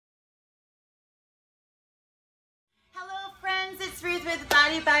with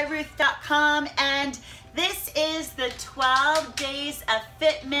bodybyruth.com, and this is the 12 days of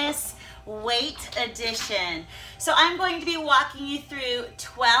Fitmas weight edition. So I'm going to be walking you through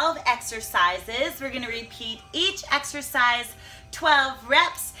 12 exercises. We're going to repeat each exercise 12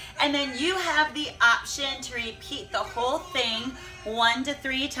 reps, and then you have the option to repeat the whole thing 1 to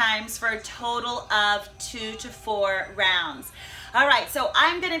 3 times for a total of 2 to 4 rounds. All right, so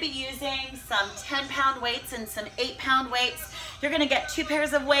I'm gonna be using some 10-pound weights and some 8-pound weights. You're gonna get 2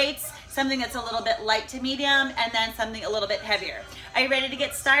 pairs of weights, something that's a little bit light to medium, and then something a little bit heavier. Are you ready to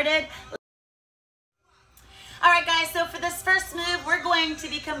get started? All right, guys, so for this first move, we're going to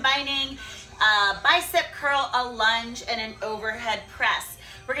be combining a bicep curl, a lunge, and an overhead press.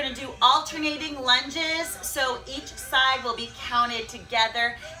 We're gonna do alternating lunges, so each side will be counted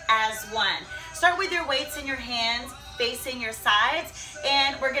together as one. Start with your weights in your hands, facing your sides,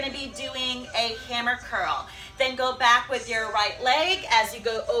 and we're gonna be doing a hammer curl. Then go back with your right leg as you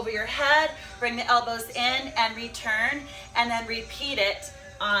go over your head, bring the elbows in and return, and then repeat it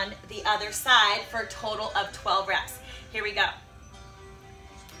on the other side for a total of 12 reps. Here we go.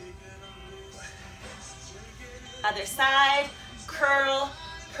 Other side, curl,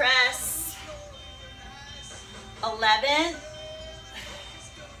 press, 11,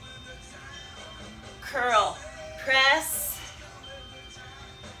 curl, press,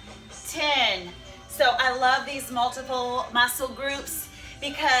 10. So I love these multiple muscle groups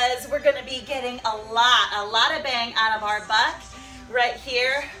because we're gonna be getting a lot of bang out of our butt right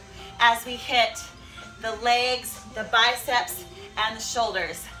here as we hit the legs, the biceps, and the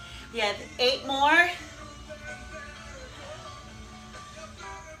shoulders. We have 8 more.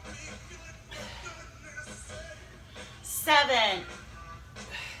 7,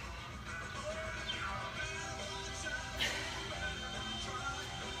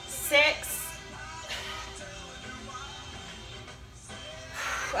 6.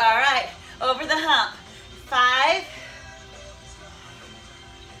 All right, over the hump. 5,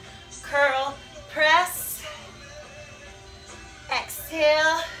 curl, press,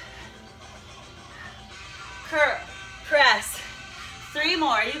 exhale, curl, press. 3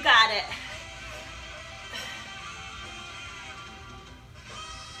 more, you got it.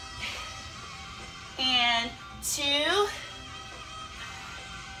 And 2,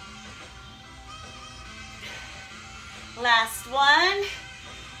 last one,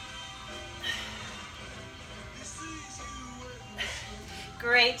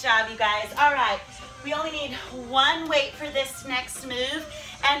 great job, you guys. All right, we only need 1 weight for this next move,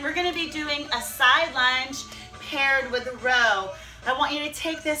 and we're gonna be doing a side lunge paired with a row. I want you to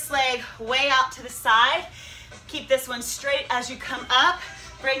take this leg way out to the side, keep this one straight as you come up,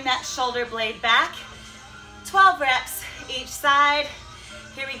 bring that shoulder blade back. 12 reps each side.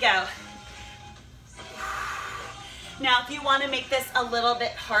 Here we go. Now, if you want to make this a little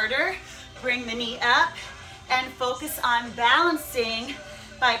bit harder, bring the knee up and focus on balancing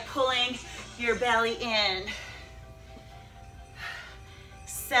by pulling your belly in.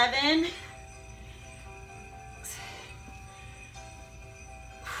 7,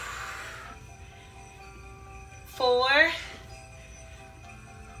 4,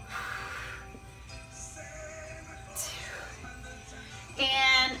 2,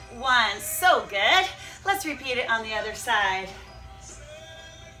 and 1. So good. Let's repeat it on the other side.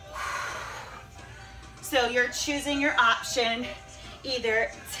 So you're choosing your option,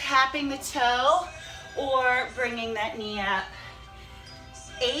 either tapping the toe or bringing that knee up.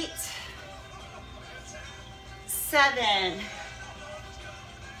 8, 7,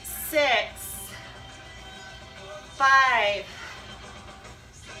 6, 5,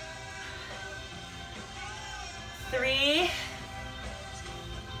 3,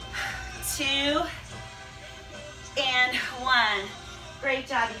 2, and 1. Great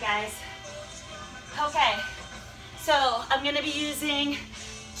job, you guys. Okay, so I'm gonna be using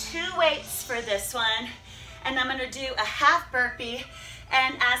 2 weights for this one, and I'm gonna do a half burpee,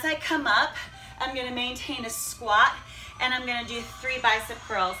 and as I come up, I'm gonna maintain a squat, and I'm gonna do 3 bicep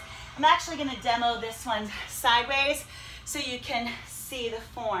curls. I'm actually gonna demo this one sideways so you can see the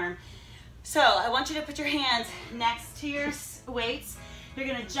form. So I want you to put your hands next to your weights. You're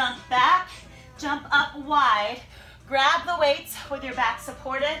gonna jump back, jump up wide, grab the weights with your back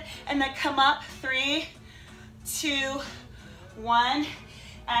supported, and then come up 3, 2, 1,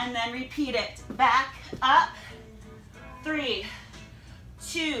 and then repeat it. Back, up, 3,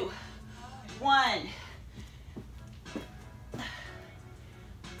 2, 1.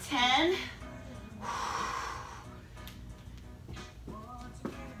 10.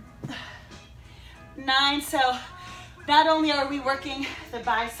 9. So not only are we working the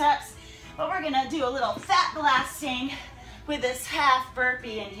biceps, but we're gonna do a little fat blasting with this half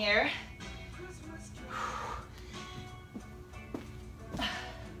burpee in here.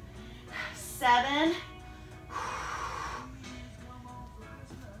 7,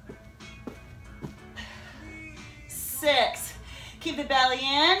 6, keep the belly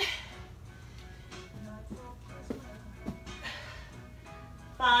in.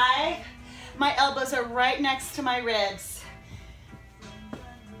 5, my elbows are right next to my ribs.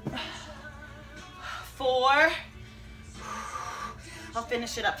 4, I'll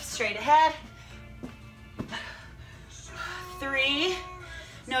finish it up straight ahead. 3,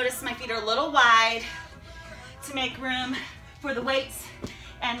 notice my feet are a little wide to make room for the weights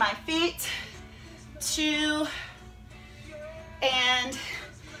and my feet. 2, and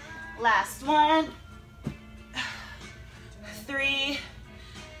last one. 3,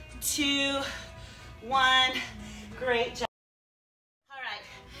 2, 1, great job. All right,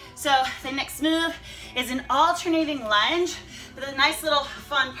 so the next move is an alternating lunge. But the nice little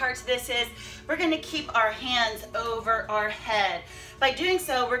fun part to this is we're gonna keep our hands over our head. By doing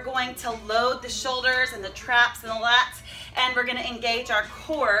so, we're going to load the shoulders and the traps and the lats, and we're gonna engage our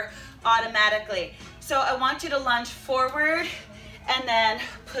core automatically. So I want you to lunge forward and then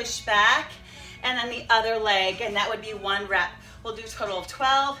push back, and then the other leg, and that would be 1 rep. We'll do a total of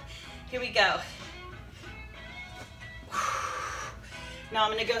 12. Here we go. Now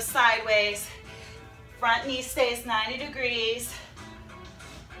I'm gonna go sideways. Front knee stays 90 degrees.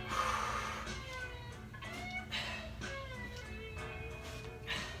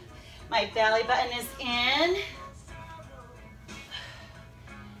 My belly button is in.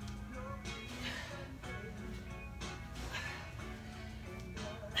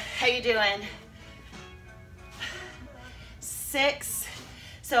 How you doing? 6.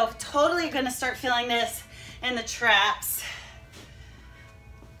 So totally gonna start feeling this in the traps.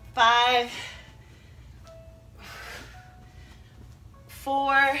 5,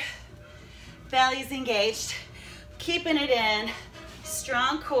 4, belly's engaged, keeping it in,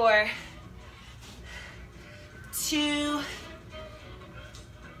 strong core. 2,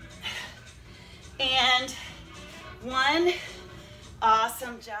 and 1.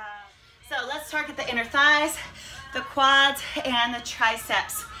 Awesome job. So let's target the inner thighs, the quads, and the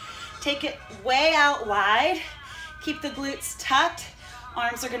triceps. Take it way out wide. Keep the glutes tucked.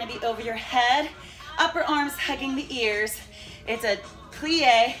 Arms are gonna be over your head. Upper arms hugging the ears. It's a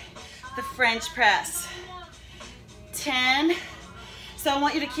plie, the French press. 10. So I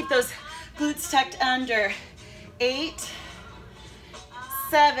want you to keep those glutes tucked under. 8,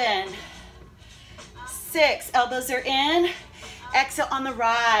 7, 6. Elbows are in. Exhale on the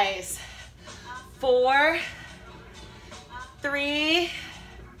rise. 4, 3,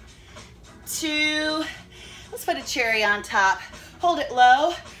 2. Let's put a cherry on top. Hold it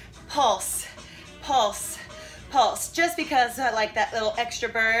low. Pulse, pulse, pulse. Just because I like that little extra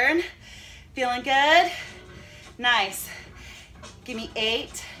burn. Feeling good? Nice. Give me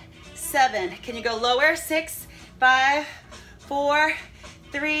 8, 7. Can you go lower? 6, 5, 4,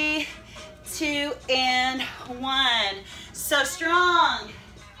 3, 2, and 1. So strong.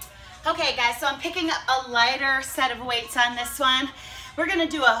 Okay, guys, so I'm picking up a lighter set of weights on this one. We're gonna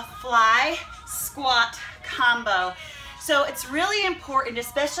do a fly squat combo. So it's really important,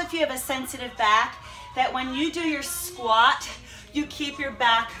 especially if you have a sensitive back, that when you do your squat, you keep your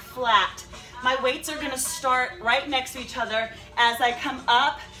back flat. My weights are gonna start right next to each other. As I come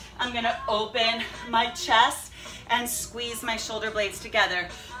up, I'm gonna open my chest and squeeze my shoulder blades together.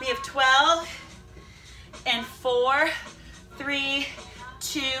 We have 12 and 4, 3,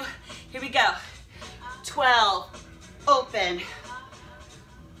 2, here we go. 12, open.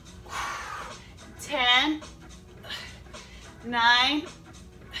 10, 9,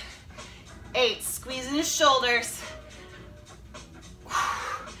 8, squeezing the shoulders.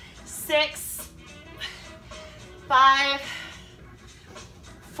 6, 5,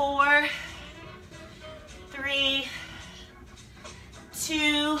 4, 3,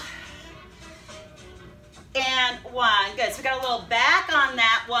 2, and 1. Good, so we got a little back on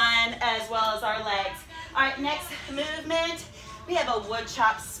that one as well as our legs. All right, next movement, we have a wood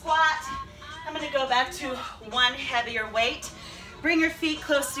chop squat. I'm gonna go back to one heavier weight. Bring your feet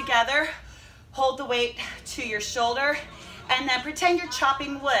close together. Hold the weight to your shoulder, and then pretend you're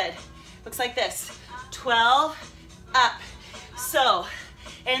chopping wood. Looks like this, 12, up. So,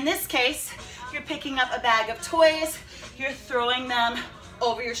 in this case, you're picking up a bag of toys, you're throwing them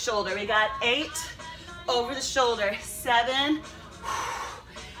over your shoulder. We got 8, over the shoulder, 7,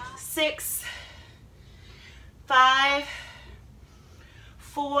 6, 5,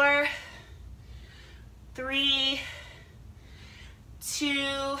 4, 3,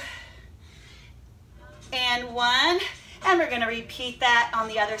 2, and 1. And we're gonna repeat that on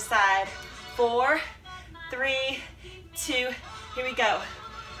the other side. 4, 3, 2, here we go.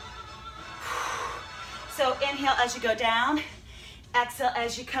 So inhale as you go down, exhale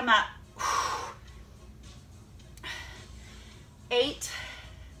as you come up. 8,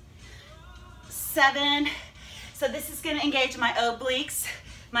 7, so this is gonna engage my obliques,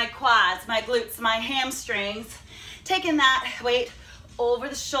 my quads, my glutes, my hamstrings. Taking that weight over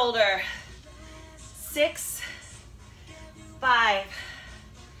the shoulder. 6, 5,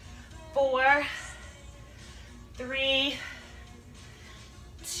 4, 3,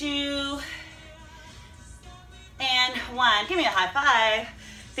 2, and 1. Give me a high five.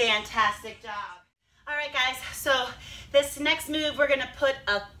 Fantastic job. All right, guys, so this next move, we're gonna put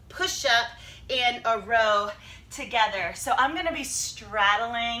a push-up in a row together. So I'm gonna be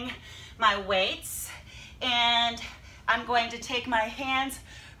straddling my weights, and I'm going to take my hands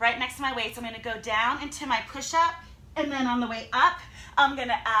right next to my weights. I'm gonna go down into my push-up, and then on the way up, I'm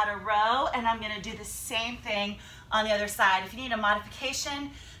gonna add a row, and I'm gonna do the same thing on the other side. If you need a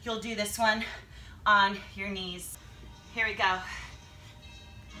modification, you'll do this one on your knees. Here we go.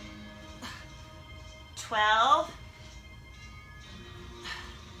 12,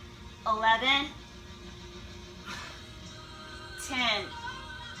 11, 10,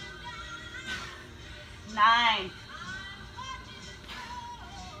 9,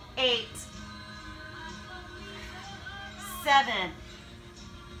 8, 7,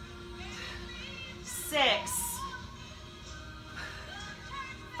 6,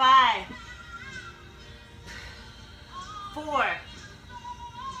 5, 4,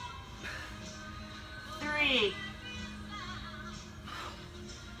 3,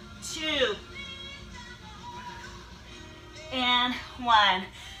 2, and 1.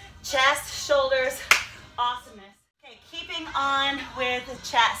 Chest, shoulders, awesomeness. Okay, keeping on with the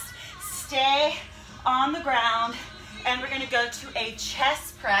chest. Stay on the ground, and we're gonna go to a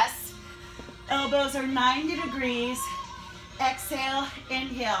chest press. Elbows are 90 degrees. Exhale,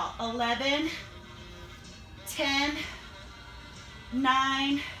 inhale. 11, 10,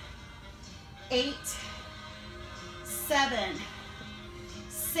 9, 8, 7,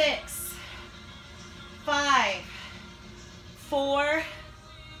 6, 5, 4,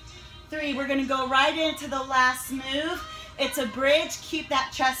 3. We're gonna go right into the last move. It's a bridge. Keep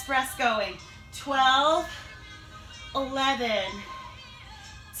that chest press going. 12, 11,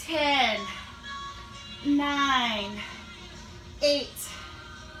 10, 9, 8,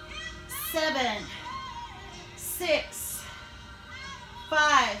 7, 6,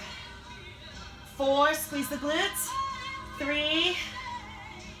 5, 4, squeeze the glutes, 3,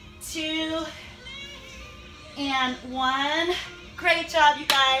 2, and 1. Great job, you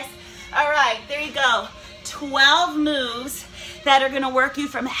guys. All right, there you go. 12 moves that are gonna work you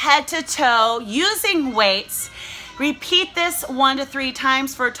from head to toe using weights. Repeat this 1 to 3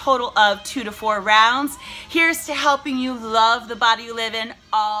 times for a total of 2 to 4 rounds. Here's to helping you love the body you live in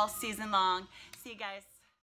all season long. See you guys.